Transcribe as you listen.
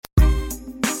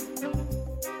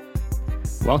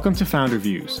Welcome to Founder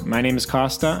Views. My name is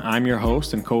Costa. I'm your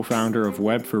host and co-founder of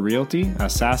Web for Realty, a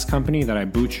SaaS company that I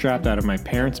bootstrapped out of my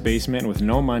parents' basement with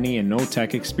no money and no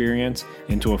tech experience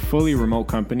into a fully remote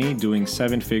company doing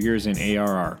 7 figures in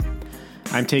ARR.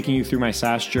 I'm taking you through my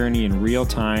SaaS journey in real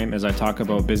time as I talk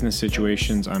about business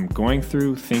situations I'm going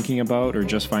through, thinking about, or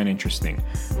just find interesting.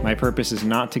 My purpose is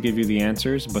not to give you the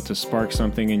answers, but to spark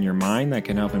something in your mind that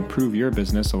can help improve your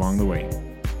business along the way.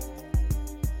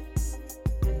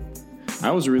 I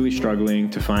was really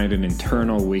struggling to find an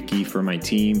internal wiki for my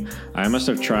team. I must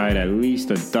have tried at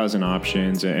least a dozen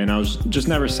options, and I was just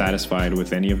never satisfied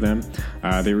with any of them.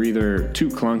 They were either too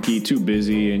clunky, too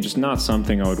busy, and just not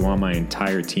something I would want my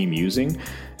entire team using.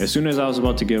 As soon as I was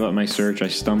about to give up my search, I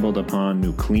stumbled upon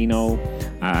Nuclino.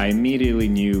 I immediately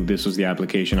knew this was the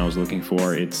application I was looking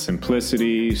for. Its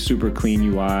simplicity, super clean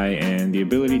UI, and the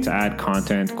ability to add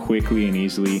content quickly and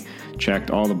easily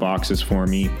checked all the boxes for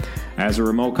me. As a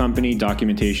remote company,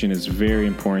 documentation is very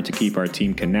important to keep our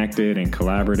team connected and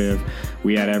collaborative.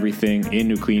 We had everything in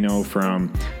Nuclino,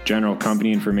 from general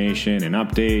company information and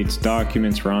updates,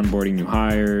 documents for onboarding new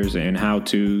hires, and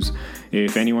how-tos.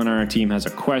 If anyone on our team has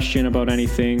a question about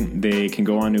anything, they can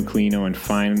go on Nuclino and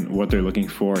find what they're looking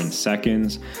for in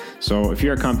seconds. So if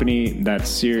you're a company that's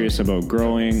serious about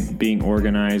growing, being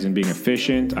organized, and being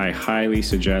efficient, I highly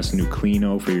suggest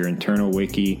Nuclino for your internal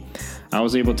wiki. I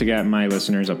was able to get my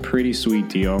listeners a pretty sweet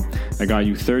deal. I got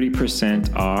you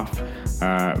 30% off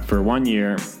for 1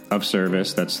 year of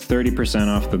service. That's 30%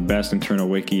 off the best internal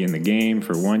wiki in the game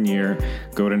for 1 year.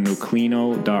 Go to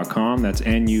nuclino.com. That's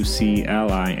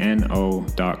nuclino.com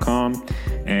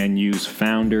and use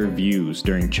Founder Views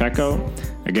during checkout.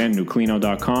 Again,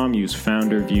 nuclino.com. Use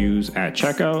Founder Views at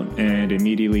checkout and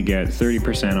immediately get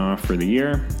 30% off for the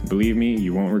year. Believe me,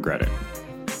 you won't regret it.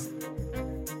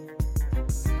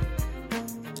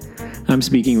 I'm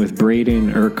speaking with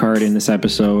Braden Urquhart in this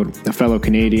episode, a fellow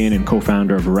Canadian and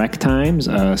co-founder of RecTimes,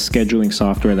 a scheduling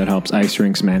software that helps ice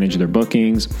rinks manage their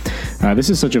bookings. This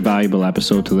is such a valuable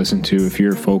episode to listen to if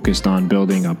you're focused on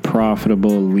building a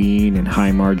profitable, lean, and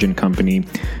high-margin company.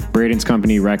 Braden's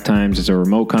company, RecTimes, is a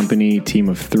remote company, team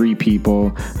of 3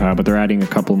 people, but they're adding a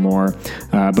couple more.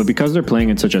 But because they're playing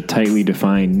in such a tightly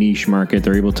defined niche market,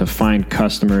 they're able to find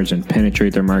customers and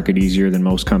penetrate their market easier than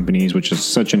most companies, which is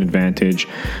such an advantage.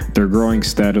 They're growing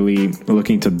steadily,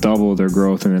 looking to double their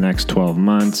growth in the next 12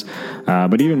 months.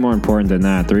 But even more important than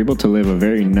that, they're able to live a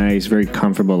very nice, very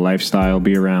comfortable lifestyle,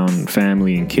 be around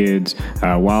family and kids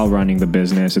while running the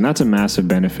business. And that's a massive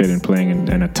benefit in playing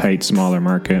in a tight, smaller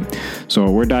market. So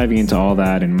we're diving into all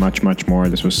that and much, much more.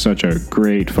 This was such a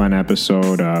great, fun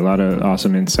episode, a lot of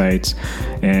awesome insights,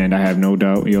 and I have no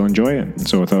doubt you'll enjoy it.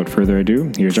 So without further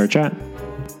ado, here's our chat.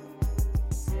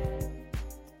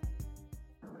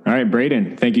 All right,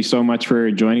 Braden, thank you so much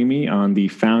for joining me on the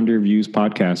Founder Views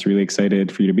podcast. Really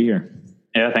excited for you to be here.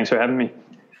 Yeah, thanks for having me.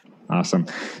 Awesome.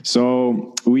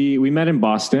 So we met in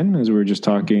Boston, as we were just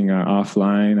talking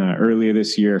offline earlier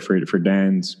this year for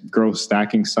Dan's Growth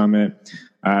Stacking Summit.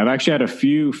 I've actually had a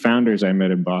few founders I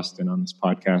met in Boston on this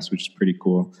podcast, which is pretty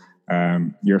cool.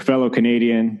 You're a fellow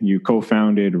Canadian. You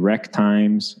co-founded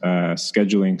RecTimes,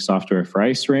 scheduling software for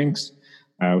ice rinks,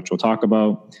 which we'll talk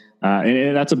about.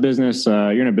 And that's a business,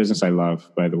 you're in a business I love,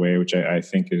 by the way, which I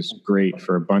think is great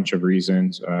for a bunch of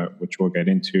reasons, which we'll get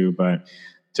into. But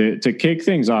to kick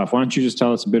things off, why don't you just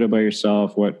tell us a bit about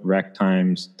yourself, what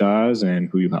RecTimes does, and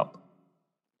who you help?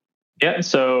 Yeah,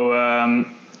 so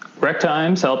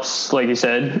RecTimes helps, like you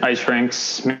said, ice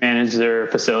rinks manage their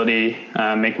facility,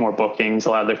 make more bookings,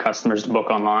 allow their customers to book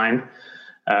online.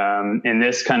 And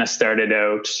this kind of started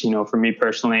out, for me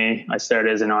personally, I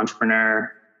started as an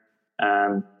entrepreneur,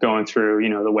 going through,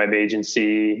 the web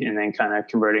agency and then kind of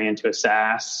converting into a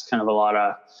SaaS, kind of a lot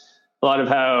of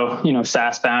how,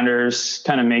 SaaS founders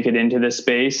kind of make it into this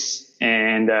space.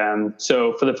 And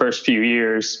so for the first few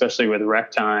years, especially with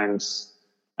RecTimes,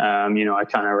 I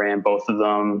kind of ran both of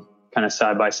them kind of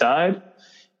side by side,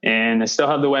 and I still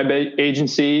have the web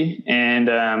agency. And,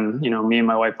 me and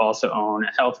my wife also own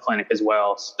a health clinic as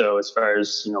well. So as far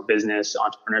as, business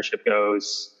entrepreneurship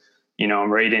goes,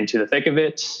 I'm right into the thick of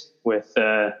it with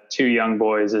 2 young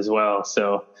boys as well.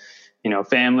 So,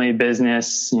 family,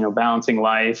 business, balancing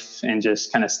life and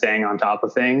just kind of staying on top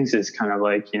of things is kind of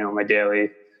like, my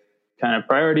daily kind of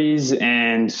priorities,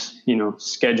 and,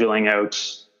 scheduling out,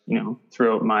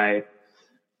 throughout my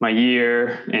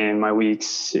year and my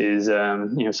weeks is,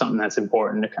 something that's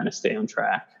important to kind of stay on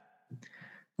track.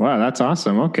 Wow, that's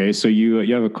awesome. Okay, so you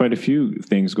have quite a few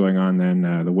things going on then.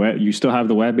 You still have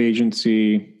the web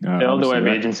agency. Still the web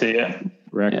agency, yeah.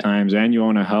 RecTimes, and you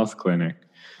own a health clinic.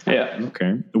 Yeah.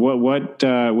 Okay.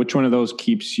 Which one of those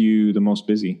keeps you the most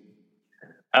busy?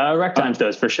 Rec Times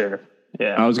does for sure.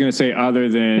 Yeah. I was going to say, other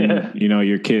than,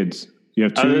 your kids. You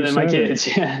have two? Other than my kids.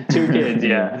 Yeah. 2 kids.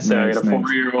 Yeah. So nice, I got a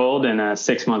 4-year-old and a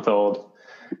 6-month-old.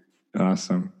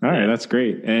 Awesome. All right. That's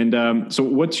great. And so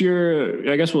what's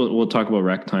I guess we'll talk about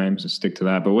Rec Times and stick to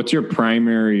that, but what's your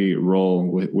primary role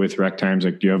with Rec Times?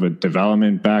 Like, do you have a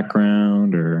development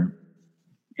background or?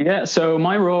 Yeah. So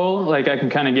my role, like, I can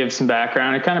kind of give some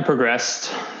background. It kind of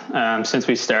progressed since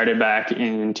we started back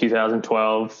in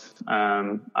 2012.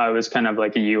 I was kind of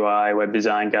like a UI web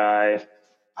design guy,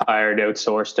 hired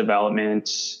outsourced development,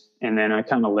 and then I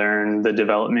kind of learned the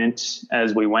development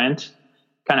as we went.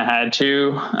 Kind of had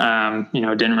to,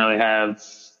 didn't really have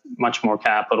much more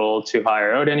capital to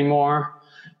hire out anymore.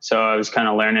 So I was kind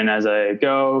of learning as I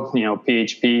go,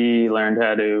 PHP, learned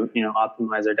how to,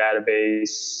 optimize our database,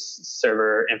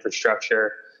 server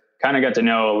infrastructure, kind of got to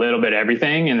know a little bit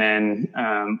everything. And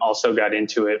then also got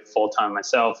into it full time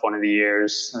myself one of the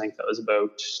years. I think that was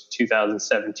about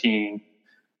 2017.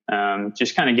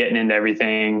 Just kind of getting into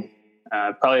everything.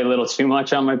 Probably a little too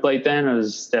much on my plate then. I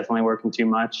was definitely working too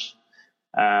much.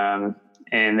 And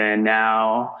then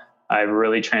now I've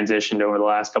really transitioned over the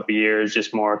last couple of years,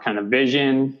 just more kind of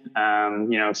vision,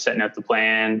 setting out the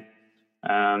plan,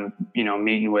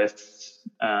 meeting with,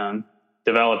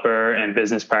 developer and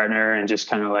business partner and just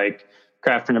kind of like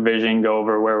crafting a vision, go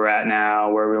over where we're at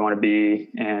now, where we want to be,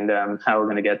 and, how we're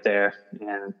going to get there.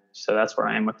 And so that's where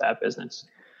I am with that business.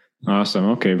 Awesome.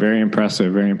 Okay. Very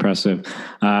impressive. Very impressive.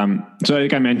 So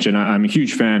like I mentioned, I'm a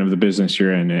huge fan of the business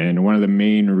you're in. And one of the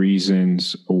main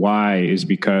reasons why is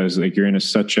because like you're in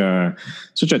such a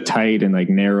tight and like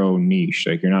narrow niche.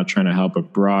 Like you're not trying to help a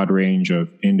broad range of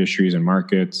industries and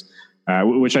markets,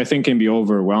 which I think can be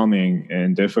overwhelming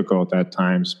and difficult at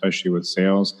times, especially with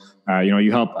sales.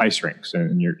 You help ice rinks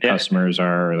and your customers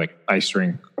are like ice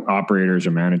rink operators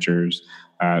or managers.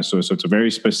 So it's a very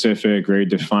specific, very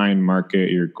defined market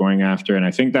you're going after. And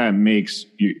I think that makes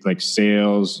you like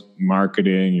sales,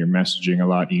 marketing, your messaging a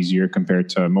lot easier compared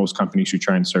to most companies who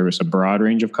try and service a broad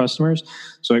range of customers.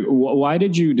 So like, why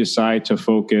did you decide to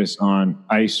focus on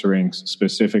ice rinks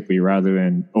specifically rather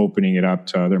than opening it up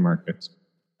to other markets?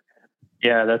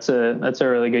 Yeah, that's a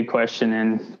really good question.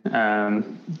 And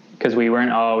because we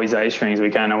weren't always ice rinks, we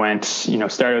kind of went,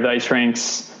 started with ice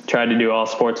rinks, tried to do all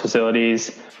sports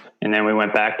facilities, and then we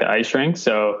went back to ice rink.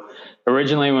 So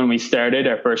originally when we started,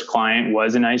 our first client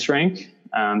was an ice rink.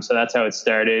 So that's how it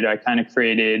started. I kind of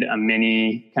created a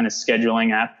mini kind of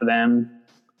scheduling app for them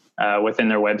within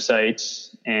their website.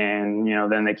 And,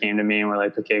 then they came to me and were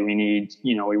like, okay, we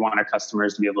want our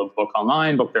customers to be able to book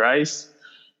online, book their ice.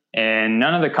 And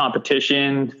none of the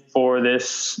competition for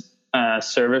this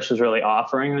service was really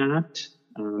offering that.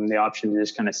 The option to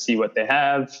just kind of see what they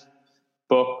have,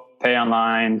 book, pay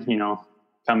online,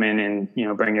 come in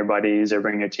and, bring your buddies or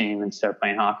bring your team and start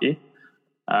playing hockey.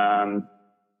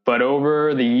 But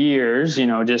over the years,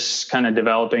 just kind of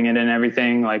developing it and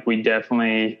everything, like we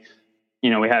definitely,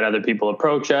 we had other people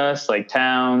approach us, like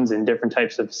towns and different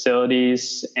types of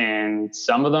facilities. And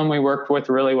some of them we worked with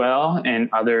really well, and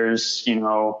others,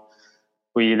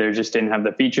 we either just didn't have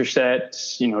the feature set,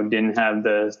 didn't have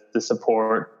the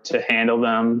support to handle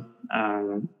them,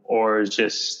 or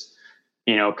just,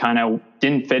 kind of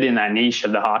didn't fit in that niche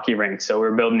of the hockey rink. So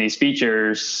we're building these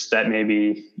features that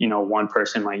maybe, one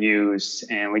person might use.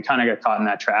 And we kind of got caught in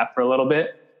that trap for a little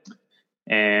bit.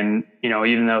 And,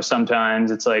 even though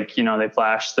sometimes it's like, they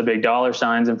flash the big dollar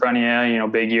signs in front of you,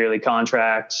 big yearly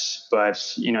contracts, but,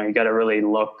 you got to really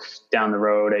look down the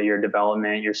road at your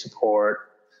development, your support,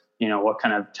 what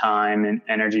kind of time and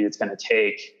energy it's going to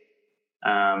take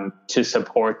to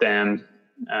support them.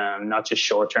 Not just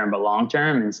short term, but long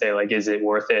term, and say like, is it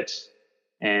worth it?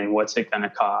 And what's it going to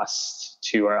cost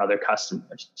to our other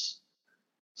customers?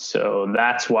 So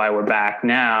that's why we're back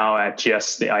now at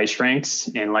just the ice rinks.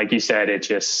 And like you said, it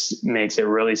just makes it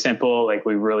really simple. Like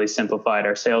we really simplified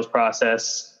our sales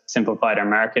process, simplified our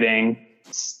marketing,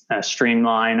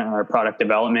 streamlined our product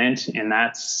development. And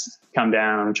that's come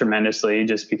down tremendously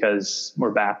just because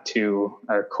we're back to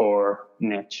our core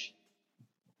niche.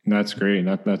 That's great.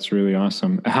 That's really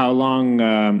awesome. How long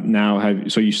now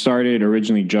so you started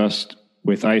originally just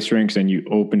with ice rinks and you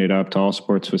opened it up to all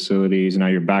sports facilities and now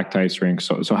you're back to ice rinks.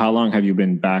 So how long have you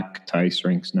been back to ice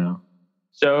rinks now?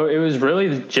 So it was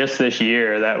really just this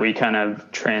year that we kind of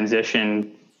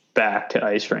transitioned back to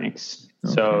ice rinks.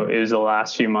 Okay. So it was the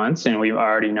last few months and we've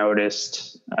already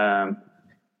noticed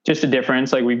just a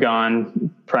difference. Like we've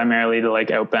gone primarily to like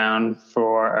outbound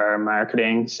for our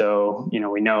marketing. So,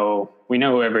 we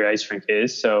know who every ice rink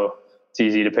is. So it's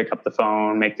easy to pick up the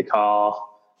phone, make the call,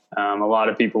 A lot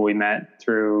of people we met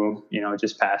through,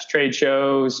 just past trade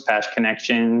shows, past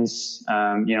connections,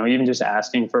 even just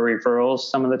asking for referrals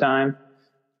some of the time.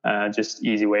 Just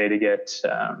easy way to get,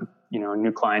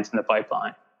 new clients in the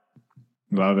pipeline.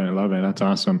 Love it. That's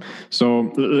awesome.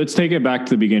 So let's take it back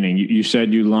to the beginning. You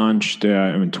said you launched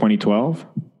in 2012?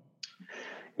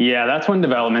 Yeah, that's when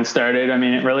development started. I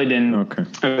mean, it really didn't. Okay.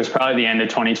 It was probably the end of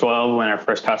 2012 when our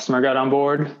first customer got on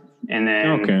board. And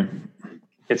then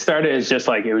it started as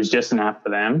it was just an app for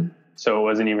them. So it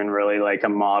wasn't even really like a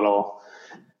model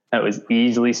that was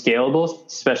easily scalable,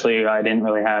 especially I didn't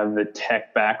really have the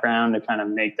tech background to kind of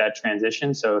make that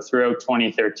transition. So throughout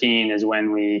 2013 is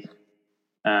when we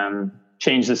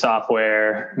changed the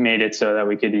software, made it so that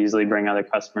we could easily bring other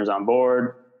customers on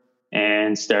board,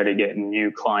 and started getting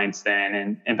new clients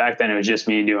then. And back then it was just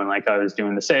me doing, I was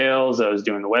doing the sales, I was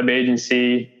doing the web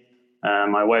agency.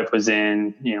 My wife was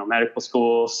in, medical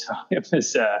school. So it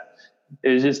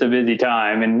was just a busy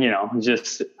time, and,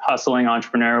 just hustling,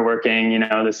 entrepreneur, working, the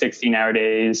 16-hour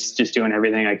days, just doing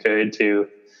everything I could to,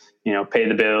 pay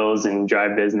the bills and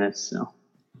drive business. So.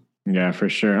 Yeah, for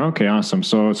sure. Okay, awesome.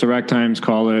 So Rec Times,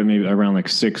 call it maybe around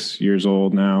 6 years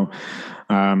old now.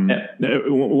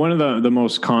 One of the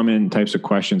most common types of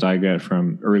questions I get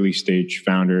from early stage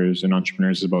founders and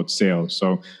entrepreneurs is about sales.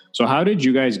 So how did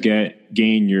you guys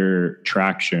gain your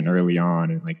traction early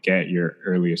on and get your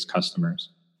earliest customers?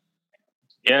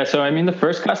 Yeah, so I mean, the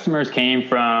first customers came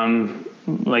from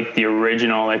the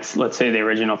original, let's say the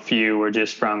original few were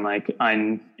just from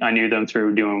I knew them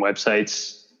through doing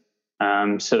websites.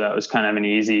 So that was kind of an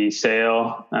easy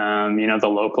sale. The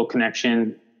local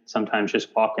connection, sometimes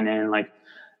just walking in,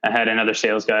 I had another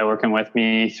sales guy working with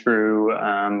me through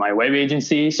my web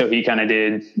agency. So he kind of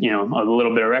did, a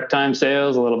little bit of Rec Time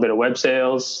sales, a little bit of web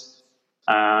sales.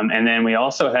 And then we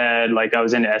also had, I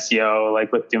was into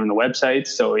SEO, with doing the websites.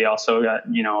 So we also got,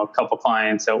 a couple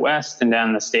clients out West and down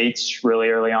in the States really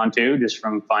early on too, just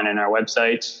from finding our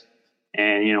website.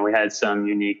 And, we had some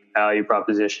unique value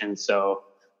propositions. So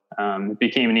it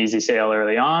became an easy sale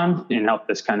early on and helped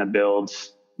us kind of build,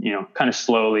 kind of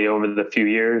slowly over the few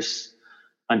years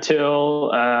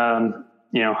until,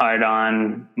 hired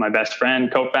on my best friend,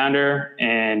 co-founder,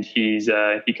 and he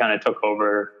kind of took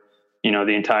over,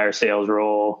 the entire sales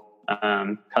role,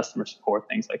 customer support,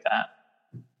 things like that.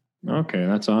 Okay,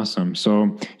 that's awesome.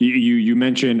 So you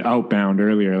mentioned outbound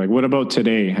earlier. What about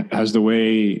today? Has the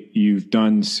way you've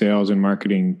done sales and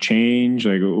marketing changed?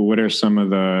 What are some of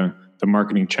the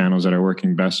marketing channels that are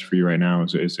working best for you right now?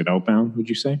 Is it outbound, would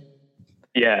you say?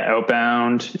 Yeah,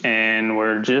 outbound. And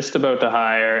we're just about to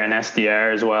hire an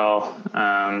SDR as well,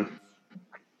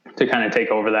 to kind of take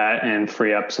over that and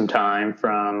free up some time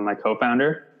from my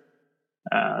co-founder.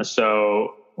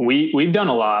 So we've done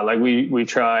a lot. We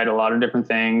tried a lot of different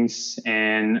things,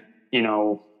 and,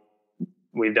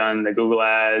 we've done the Google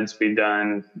ads, we've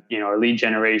done, our lead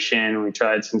generation. We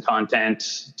tried some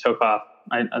content, took off.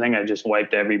 I think I just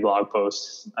wiped every blog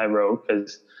post I wrote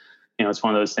because, it's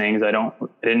one of those things I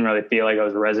didn't really feel like I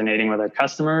was resonating with our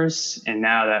customers. And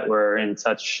now that we're in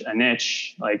such a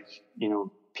niche,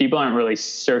 people aren't really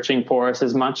searching for us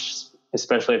as much,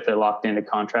 especially if they're locked into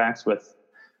contracts with,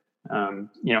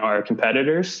 our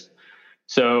competitors.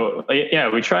 So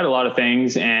yeah, we tried a lot of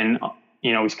things, and,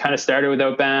 we kind of started with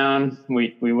outbound.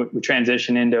 We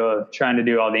transitioned into trying to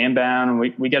do all the inbound.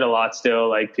 We get a lot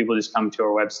still, people just come to our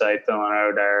website, filling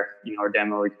out our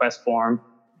demo request form.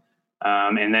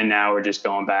 And then now we're just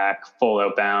going back full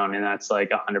outbound, and that's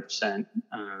 100%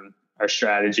 our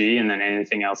strategy. And then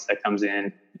anything else that comes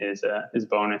in is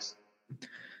bonus.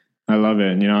 I love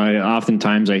it.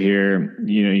 Oftentimes I hear,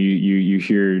 you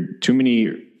hear too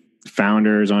many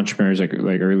founders, entrepreneurs,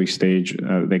 like early stage,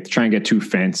 they try and get too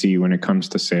fancy when it comes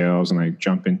to sales and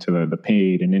jump into the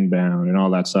paid and inbound and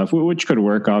all that stuff, which could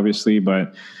work obviously.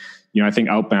 But, I think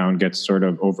outbound gets sort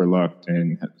of overlooked,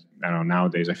 and I don't know,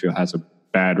 nowadays I feel it has a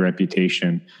bad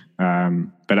reputation.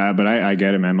 But I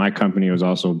get it, man. My company was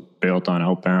also built on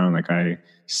outbound. I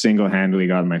single-handedly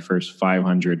got my first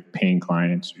 500 paying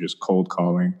clients just cold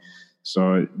calling.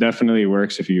 So it definitely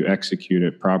works if you execute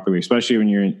it properly, especially when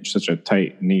you're in such a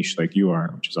tight niche like you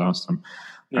are, which is awesome.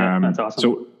 Yeah, that's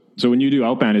awesome. So when you do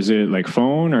outbound, is it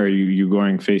phone, or are you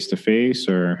going face to face,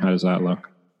 or how does that look?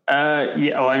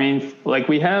 Yeah, well, I mean,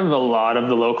 we have a lot of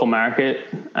the local market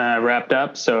wrapped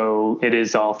up, so it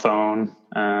is all phone,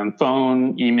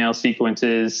 email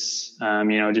sequences,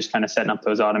 just kind of setting up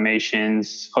those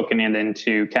automations, hooking it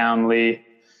into Calendly,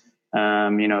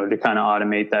 to kind of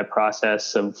automate that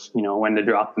process of, when to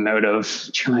drop them out of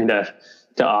trying to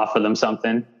offer them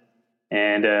something.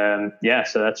 And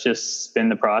so that's just been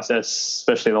the process,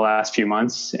 especially the last few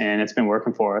months, and it's been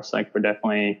working for us. Like, we're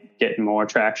definitely getting more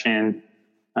traction,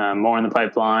 more in the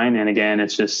pipeline. And again,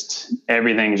 it's just,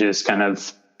 everything's just kind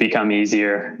of become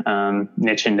easier,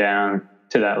 niching down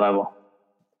to that level.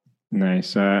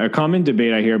 Nice. A common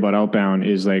debate I hear about outbound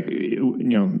is like,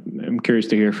 I'm curious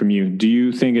to hear from you. Do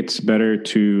you think it's better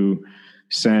to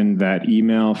send that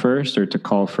email first or to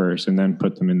call first and then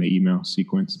put them in the email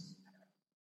sequence?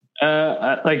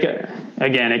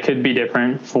 Again, it could be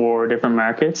different for different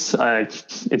markets.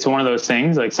 It's one of those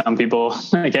things, like, some people,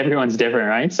 like, everyone's different,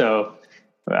 right? So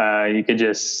you could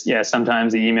just,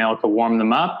 sometimes the email could warm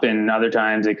them up, and other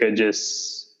times it could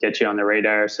just get you on the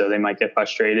radar. So they might get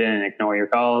frustrated and ignore your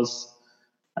calls.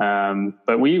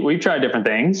 But we've tried different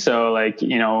things. So, like,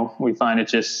 we find it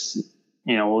just,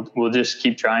 we'll just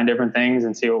keep trying different things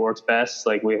and see what works best.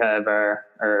 Like, we have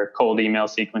our cold email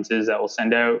sequences that we'll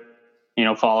send out,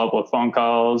 follow up with phone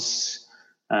calls,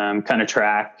 kind of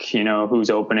track, who's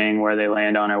opening, where they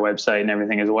land on our website and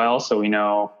everything as well. So we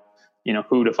know,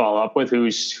 who to follow up with,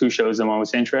 who shows the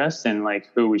most interest, and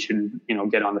like who we should,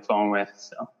 get on the phone with.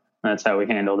 So that's how we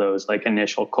handle those, like,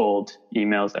 initial cold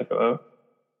emails that go out.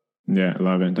 Yeah, I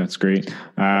love it. That's great.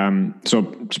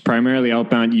 So it's primarily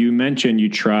outbound. You mentioned you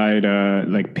tried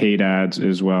like paid ads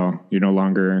as well. You're no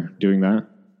longer doing that?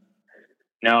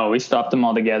 No, we stopped them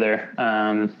altogether.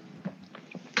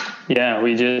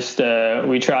 We just,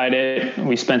 we tried it.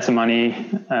 We spent some money,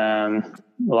 a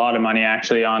lot of money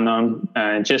actually on them.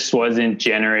 It just wasn't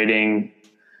generating,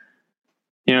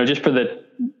 just for the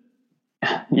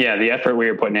effort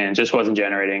we were putting in, just wasn't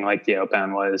generating like the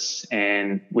outbound was.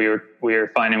 And we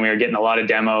were finding we were getting a lot of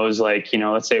demos. Like,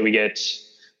 let's say we get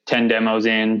 10 demos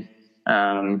in,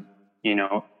 probably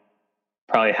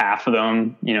half of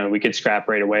them, we could scrap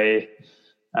right away.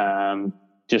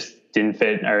 Just didn't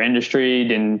fit our industry,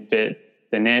 didn't fit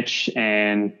the niche.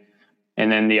 And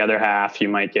then the other half, you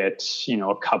might get,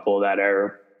 a couple that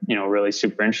are, really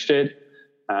super interested.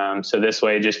 So this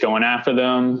way, just going after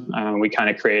them, we kind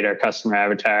of create our customer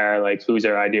avatar, like, who's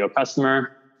our ideal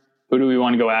customer? Who do we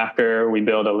want to go after? We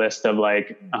build a list of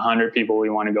like 100 people we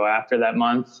want to go after that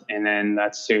month. And then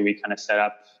that's who we kind of set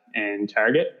up and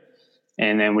target.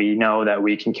 And then we know that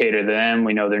we can cater to them.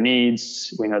 We know their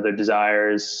needs, we know their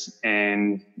desires,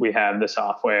 and we have the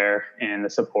software and the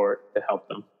support to help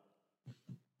them.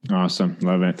 Awesome.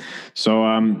 Love it. So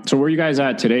where are you guys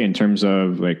at today in terms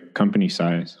of like company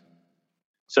size?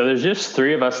 So there's just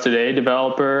 3 of us today: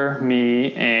 developer,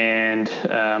 me, and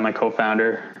my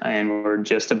co-founder. And we're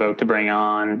just about to bring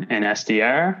on an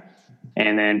SDR.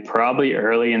 And then probably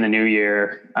early in the new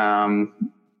year,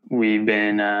 we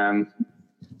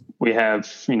have,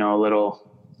 a little,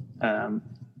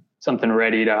 something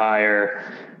ready to hire,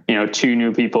 2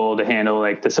 new people to handle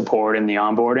like the support and the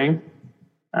onboarding.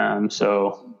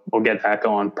 So we'll get that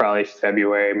going probably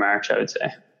February, March, I would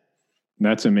say.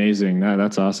 That's amazing.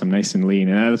 That's awesome. Nice and lean.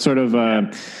 And that sort of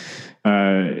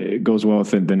it goes well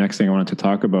with the next thing I wanted to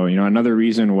talk about. Another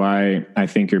reason why I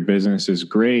think your business is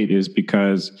great is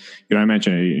because, I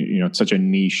mentioned, it's such a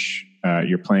niche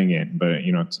you're playing in, but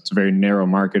it's a very narrow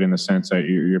market in the sense that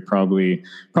you're probably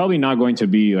not going to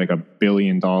be like $1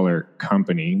 billion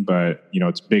company, but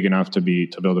it's big enough to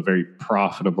build a very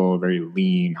profitable, very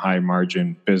lean, high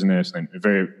margin business and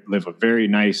live a very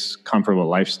nice, comfortable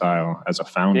lifestyle as a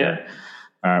founder,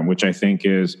 which I think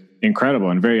is incredible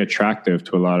and very attractive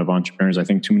to a lot of entrepreneurs. I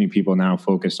think too many people now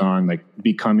focus on like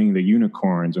becoming the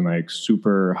unicorns and like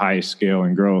super high scale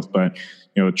and growth, but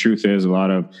the truth is a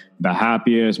lot of the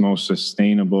happiest, most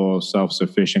sustainable,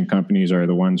 self-sufficient companies are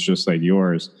the ones just like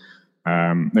yours.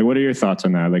 Like, what are your thoughts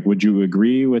on that? Like, would you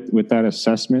agree with that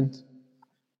assessment?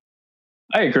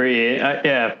 I agree.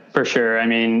 Yeah, for sure. I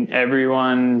mean,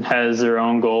 everyone has their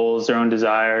own goals, their own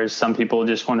desires. Some people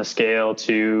just want to scale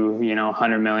to,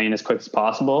 100 million as quick as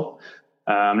possible.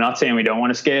 I'm not saying we don't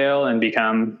want to scale and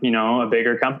become, a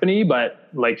bigger company, but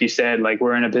like you said, like,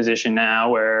 we're in a position now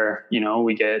where,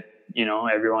 we get,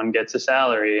 everyone gets a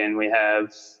salary and we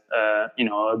have,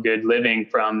 a good living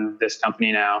from this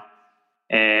company now.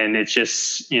 And it's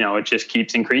just, it just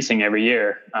keeps increasing every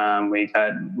year. We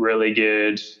got really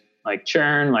good like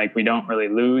churn, like we don't really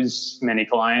lose many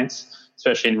clients,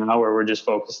 especially now where we're just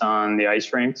focused on the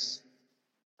ice rinks.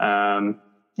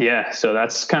 So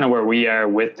that's kind of where we are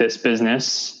with this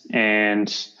business.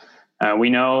 And we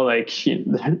know like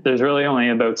there's really only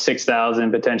about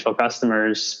 6,000 potential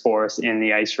customers for us in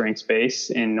the ice rink space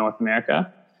in North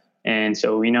America. And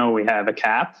so we know we have a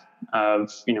cap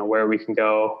of, where we can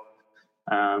go.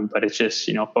 But it's just,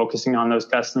 focusing on those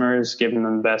customers, giving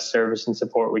them the best service and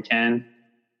support we can.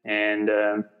 And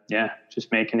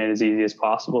just making it as easy as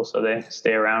possible so they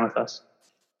stay around with us.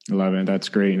 Love it. That's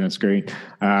great. That's great.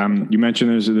 You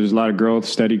mentioned there's a lot of growth,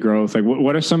 steady growth. Like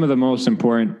what are some of the most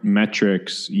important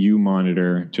metrics you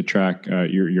monitor to track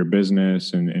your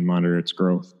business and monitor its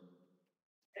growth?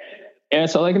 Yeah.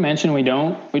 So like I mentioned, we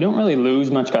don't really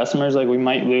lose much customers. Like we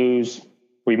might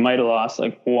have lost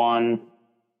like one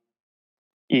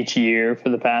each year for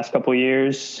the past couple of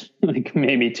years, like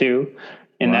maybe two.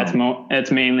 And wow. That's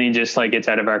mainly just like it's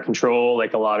out of our control.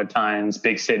 Like a lot of times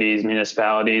big cities,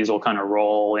 municipalities will kind of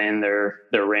roll in their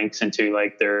rinks into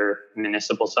like their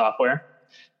municipal software.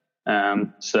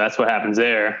 So that's what happens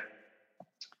there.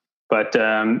 But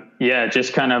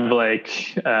just kind of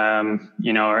like,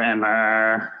 our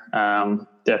MRR,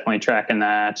 definitely tracking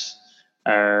that.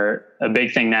 A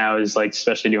big thing now is like,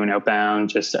 especially doing outbound,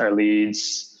 just our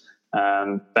leads,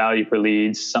 value per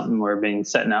leads, something we're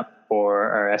setting up for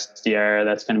our SDR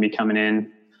that's going to be coming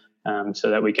in, so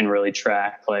that we can really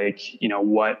track like,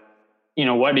 what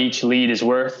each lead is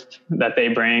worth that they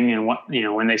bring, and what,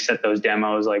 when they set those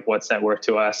demos, like what's that worth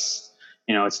to us?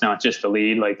 It's not just a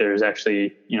lead, like there's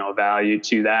actually, value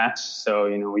to that. So,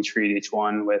 we treat each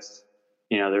one with,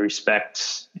 the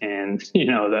respect and,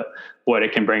 what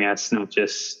it can bring us, not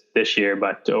just this year,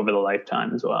 but over the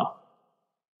lifetime as well.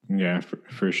 Yeah,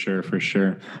 for sure.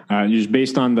 Just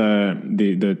based on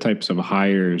the types of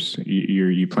hires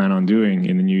you plan on doing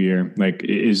in the new year, like,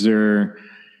 is there?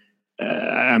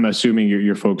 I'm assuming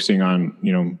you're focusing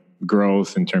on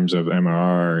growth in terms of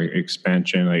MRR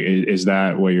expansion. Like, is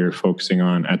that what you're focusing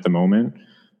on at the moment?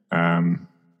 For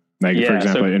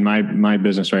example, in my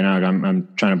business right now, I'm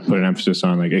trying to put an emphasis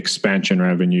on like expansion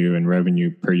revenue and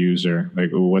revenue per user. Like,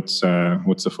 what's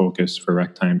the focus for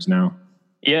Rec Times now?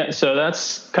 Yeah, so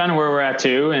that's kind of where we're at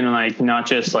too. And like, not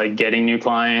just like getting new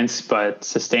clients, but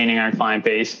sustaining our client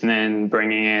base, and then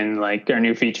bringing in like our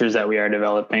new features that we are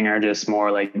developing are just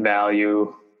more like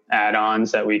value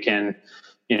add-ons that we can,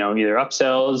 either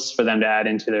upsells for them to add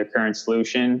into their current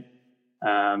solution,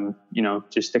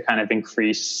 just to kind of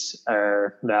increase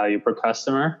our value per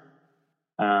customer.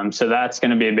 So that's going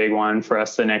to be a big one for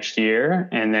us the next year.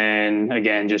 And then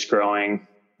again, just growing,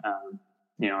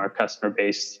 our customer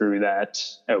base through that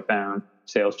outbound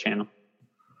sales channel.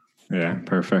 Yeah,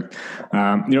 perfect.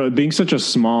 Being such a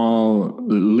small,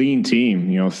 lean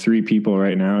team, 3 people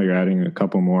right now, you're adding a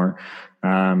couple more.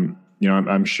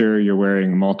 I'm sure you're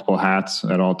wearing multiple hats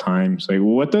at all times. Like,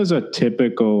 what does a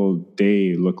typical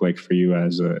day look like for you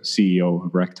as a CEO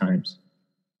of Rec Times?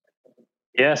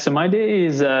 Yeah, so my day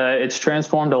is, it's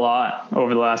transformed a lot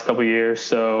over the last couple of years.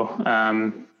 So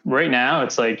right now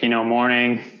it's like,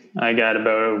 morning, I got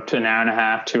about an hour and a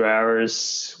half, 2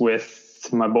 hours with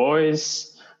my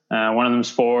boys. One of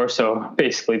them's 4, so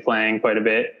basically playing quite a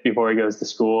bit before he goes to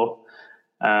school.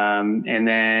 And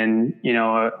then,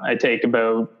 I take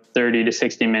about 30 to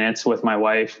 60 minutes with my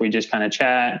wife. We just kind of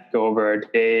chat, go over our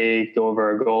day, go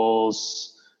over our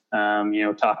goals,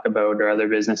 talk about our other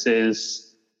businesses.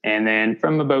 And then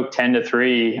from about 10 to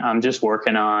 3, I'm just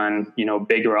working on,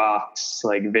 big rocks,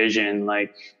 like vision,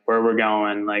 like where we're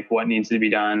going, like what needs to be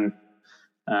done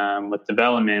with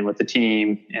development, with the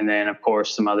team. And then, of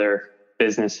course, some other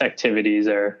business activities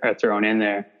are thrown in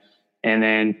there. And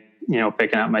then,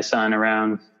 picking up my son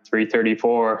around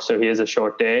 3:34. So he has a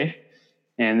short day.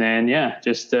 And then,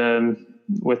 just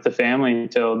with the family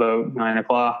until about 9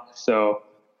 o'clock. So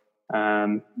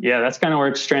that's kind of where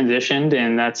it's transitioned.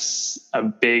 And that's a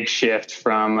big shift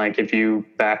from like, if you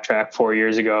backtrack 4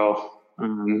 years ago,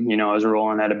 I was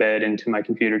rolling out of bed into my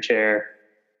computer chair,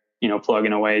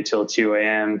 plugging away till 2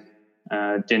 a.m.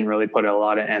 Didn't really put a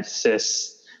lot of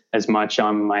emphasis as much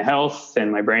on my health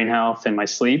and my brain health and my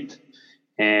sleep.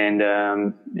 And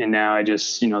now I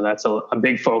just, that's a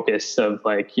big focus of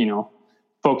like,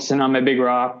 focusing on my big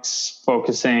rocks,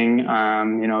 focusing,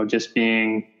 just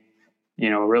being,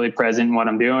 really present in what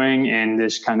I'm doing, and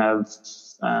just kind of,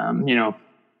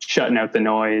 shutting out the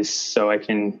noise so I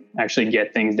can actually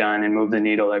get things done and move the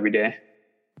needle every day.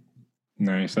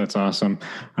 Nice. That's awesome.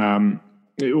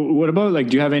 What about like,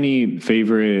 do you have any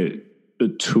favorite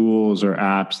tools or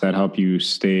apps that help you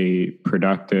stay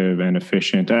productive and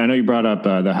efficient? I know you brought up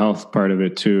the health part of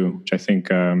it too, which I think,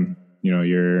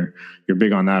 you're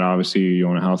big on that. Obviously you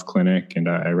own a health clinic, and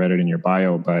I read it in your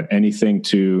bio, but anything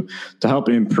to help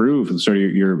improve sort of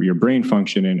your brain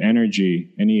function and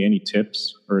energy, any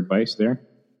tips or advice there?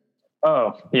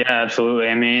 Oh yeah, absolutely.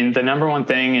 I mean, the number one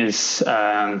thing is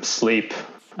sleep.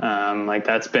 Like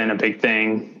that's been a big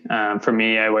thing. For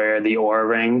me, I wear the Oura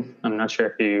Ring. I'm not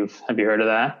sure if have you heard of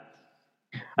that?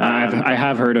 I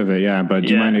have heard of it. Yeah. But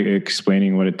do you mind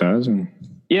explaining what it does?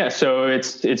 Yeah, so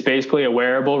it's basically a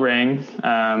wearable ring.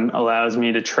 Allows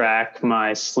me to track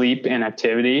my sleep and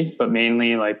activity, but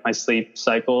mainly like my sleep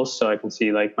cycles. So I can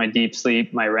see like my deep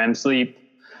sleep, my REM sleep.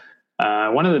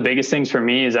 One of the biggest things for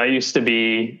me is I used to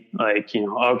be like,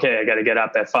 okay, I got to get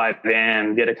up at 5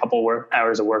 a.m., get a couple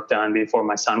hours of work done before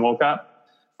my son woke up.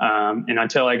 And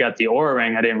until I got the Oura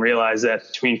Ring, I didn't realize that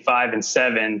between 5 and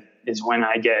 7 is when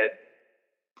I get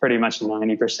pretty much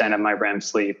 90% of my REM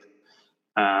sleep.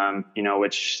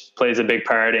 Which plays a big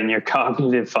part in your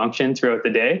cognitive function throughout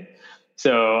the day.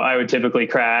 So I would typically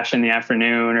crash in the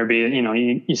afternoon or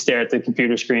you stare at the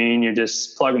computer screen, you're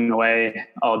just plugging away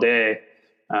all day.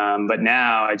 But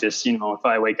now I just, if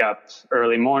I wake up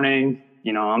early morning,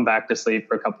 I'm back to sleep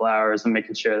for a couple hours and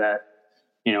making sure that,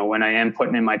 when I am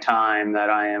putting in my time that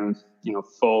I am,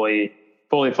 fully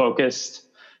focused.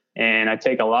 And I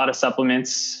take a lot of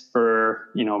supplements for,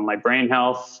 my brain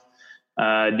health.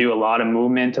 Do a lot of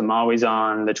movement. I'm always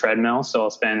on the treadmill. So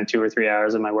I'll spend 2 or 3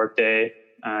 hours of my workday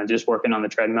just working on the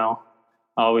treadmill,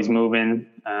 always moving.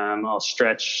 I'll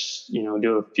stretch,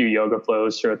 do a few yoga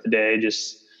flows throughout the day,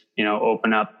 just,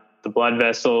 open up the blood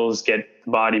vessels, get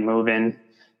the body moving.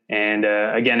 And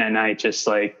again, at night, just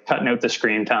like cutting out the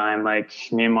screen time. Like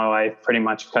me and my wife pretty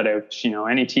much cut out,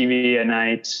 any TV at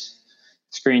night,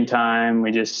 screen time.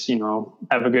 We just,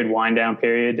 have a good wind down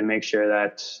period to make sure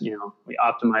that, we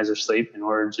optimize our sleep and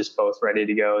we're just both ready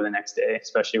to go the next day,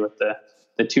 especially with the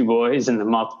 2 boys and the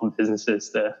multiple businesses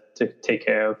to take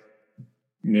care of.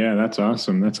 Yeah, that's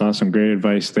awesome. That's awesome. Great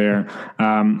advice there.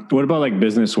 What about like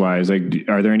business wise? Like,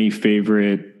 are there any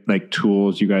favorite like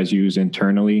tools you guys use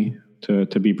internally to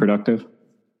be productive?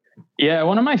 Yeah.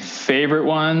 One of my favorite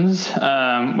ones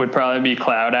would probably be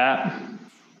Cloud App.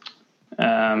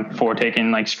 For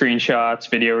taking like screenshots,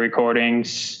 video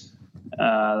recordings.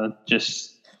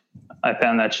 I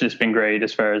found that's just been great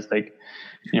as far as like,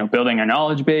 building a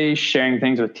knowledge base, sharing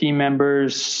things with team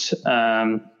members,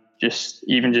 just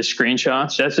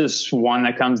screenshots. That's just one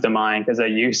that comes to mind because I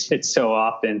use it so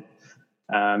often.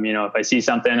 If I see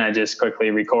something, I just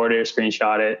quickly record it,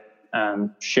 screenshot it,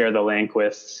 share the link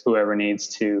with whoever needs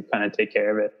to kind of take care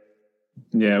of it.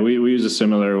 Yeah, we use a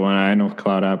similar one. I know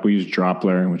Cloud App. We use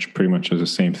Droplr, which pretty much is the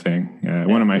same thing.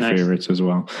 One of my favorites as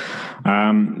well.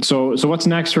 So what's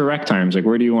next for Rec Times? Like,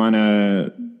 where do you want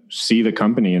to see the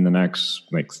company in the next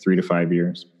like 3 to 5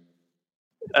 years?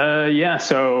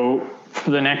 So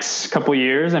for the next couple of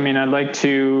years, I mean, I'd like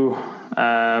to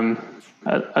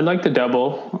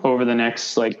double over the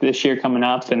next, like this year coming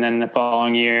up and then the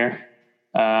following year.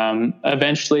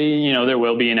 Eventually, there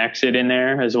will be an exit in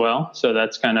there as well. So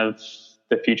that's kind of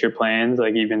the future plans.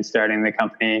 Like even starting the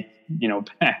company,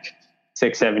 back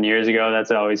 6-7 years ago, that's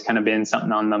always kind of been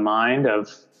something on the mind of,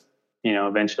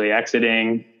 eventually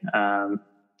exiting,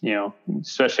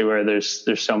 especially where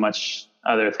there's so much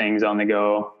other things on the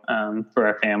go, for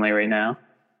our family right now.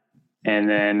 And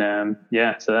then,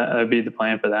 so that would be the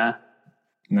plan for that.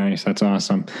 Nice. That's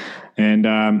awesome. And,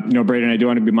 Braden, I do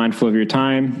want to be mindful of your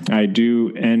time. I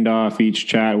do end off each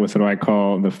chat with what I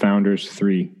call the Founders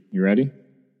 3. You ready?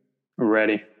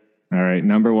 Ready. All right.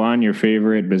 Number 1, your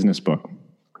favorite business book.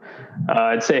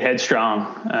 I'd say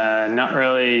Headstrong. Not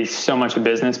really so much a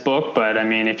business book, but I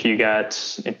mean, if your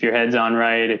head's on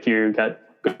right, if you've got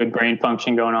good brain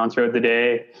function going on throughout the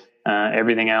day,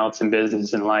 everything else in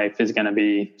business and life is going to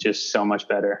be just so much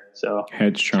better. So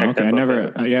Headstrong. Okay. I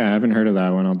haven't heard of that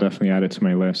one. I'll definitely add it to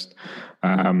my list.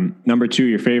 Number 2,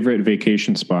 your favorite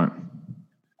vacation spot.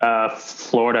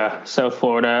 Florida, South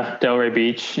Florida, Delray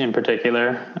Beach in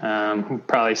particular.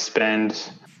 Probably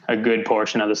spend a good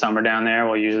portion of the summer down there.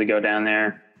 We'll usually go down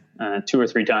there 2 or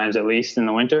 3 times at least in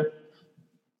the winter.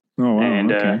 Oh, wow.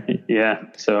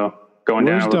 And so going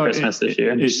down over Christmas this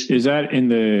year. Is that in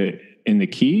the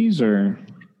Keys or?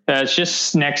 It's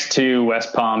just next to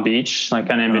West Palm Beach, like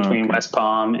kind of in between West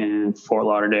Palm and Fort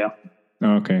Lauderdale.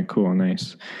 Okay, cool.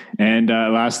 Nice. And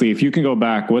lastly, if you can go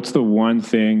back, what's the one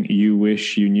thing you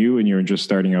wish you knew when you were just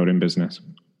starting out in business?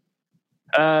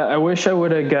 I wish I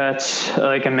would have got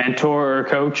like a mentor or a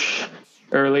coach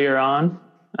earlier on.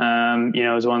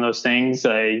 It was one of those things,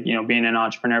 being an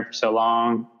entrepreneur for so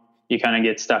long, you kind of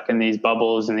get stuck in these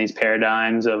bubbles and these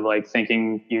paradigms of like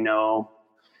thinking,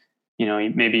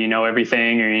 maybe you know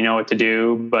everything or you know what to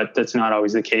do, but that's not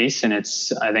always the case. And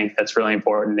I think that's really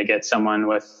important to get someone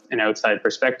with an outside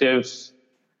perspective,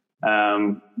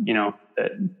 that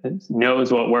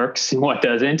knows what works and what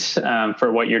doesn't,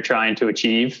 for what you're trying to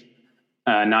achieve,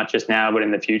 not just now, but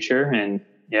in the future. And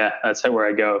that's where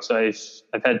I go. So I've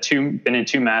been in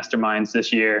 2 masterminds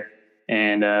this year,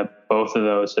 and both of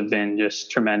those have been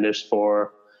just tremendous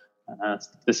for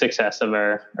the success of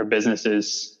our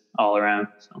businesses all around.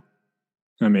 So.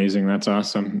 Amazing. That's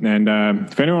awesome. And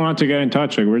if anyone wants to get in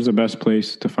touch, like, where's the best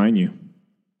place to find you?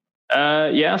 So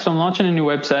I'm launching a new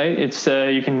website. It's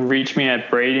you can reach me at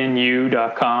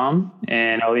braydonu.com,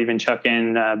 and I'll even chuck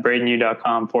in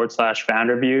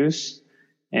braydonu.com/founder views,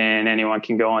 and anyone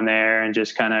can go on there and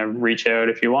just kind of reach out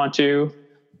if you want to.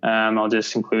 I'll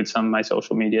just include some of my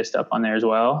social media stuff on there as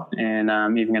well, and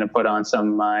I'm even going to put on some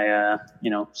of my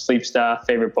sleep stuff,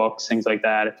 favorite books, things like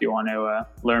that if you want to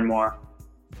learn more.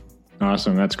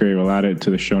 Awesome. That's great. We'll add it to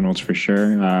the show notes for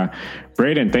sure.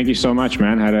 Braden, thank you so much,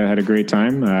 man. Had a great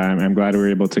time. I'm glad we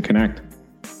were able to connect.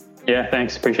 Yeah,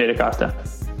 thanks. Appreciate it, Costa.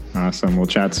 Awesome. We'll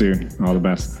chat soon. All the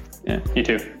best. Yeah, you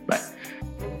too. Bye.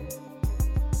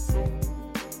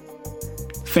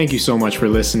 Thank you so much for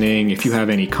listening. If you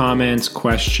have any comments,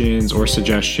 questions, or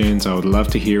suggestions, I would love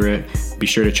to hear it. Be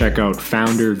sure to check out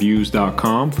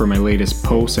founderviews.com for my latest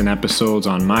posts and episodes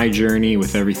on my journey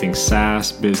with everything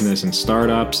SaaS, business, and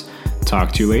startups.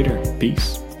 Talk to you later.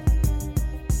 Peace.